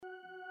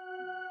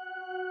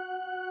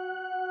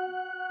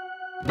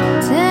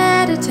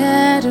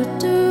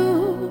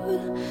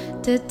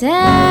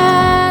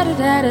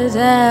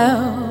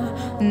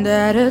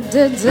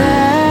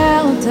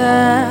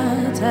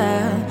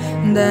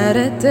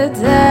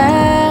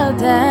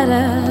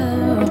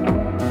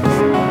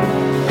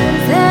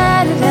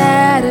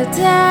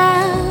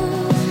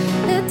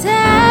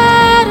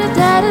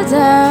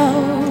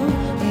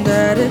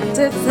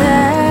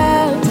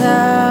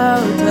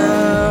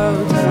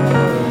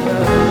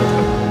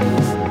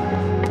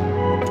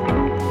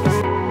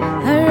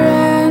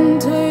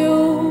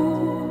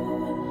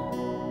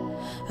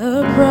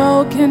A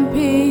broken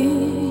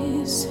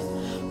piece,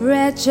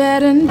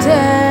 wretched and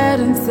dead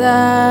inside.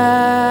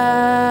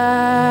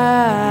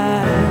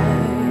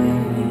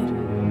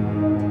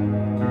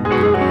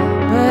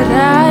 But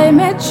I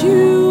met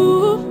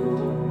you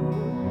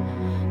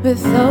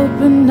with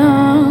open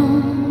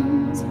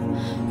arms,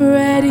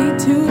 ready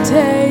to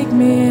take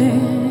me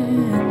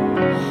in,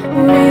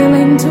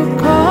 willing to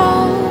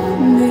call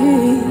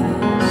me.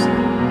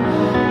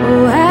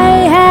 Oh,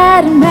 I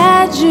had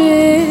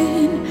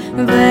imagined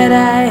that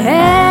I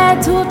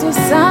had to do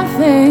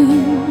something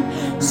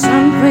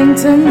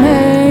to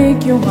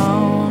make you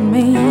want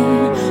me,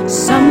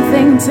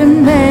 something to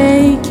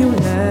make you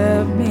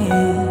love me.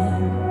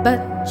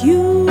 But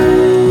you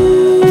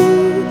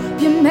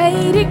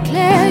made it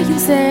clear, you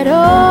said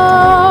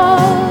all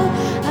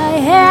I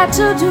had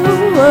to do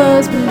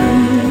was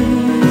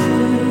believe,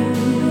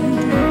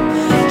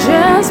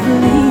 just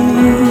believe.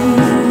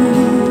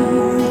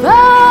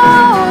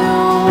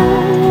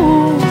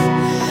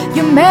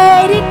 You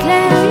made it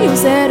clear, you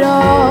said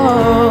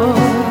all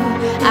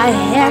I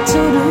had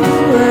to do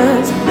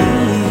was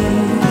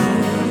believe,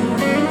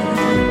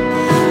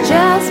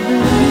 just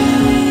believe.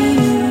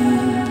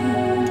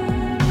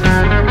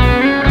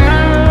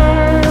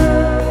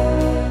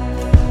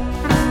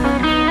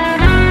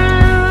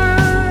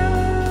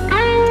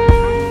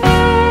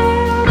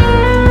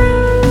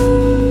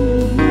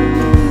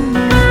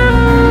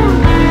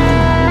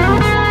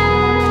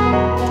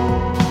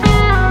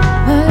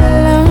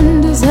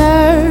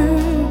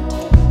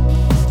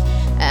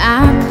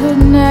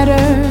 Not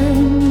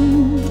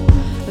earn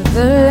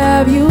the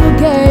love you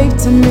gave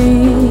to me.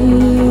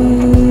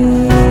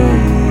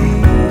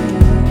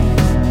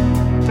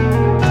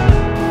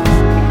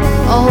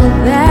 All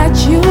that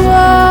you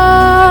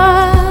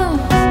are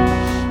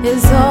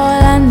is all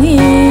I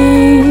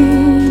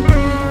need.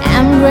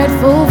 I'm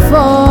grateful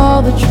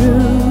for the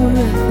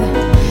truth.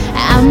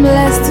 I'm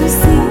blessed to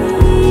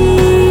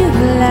see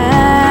the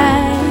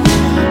light.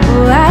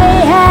 Oh, I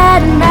had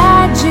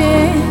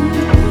imagined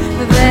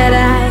that I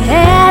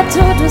had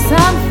to do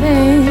something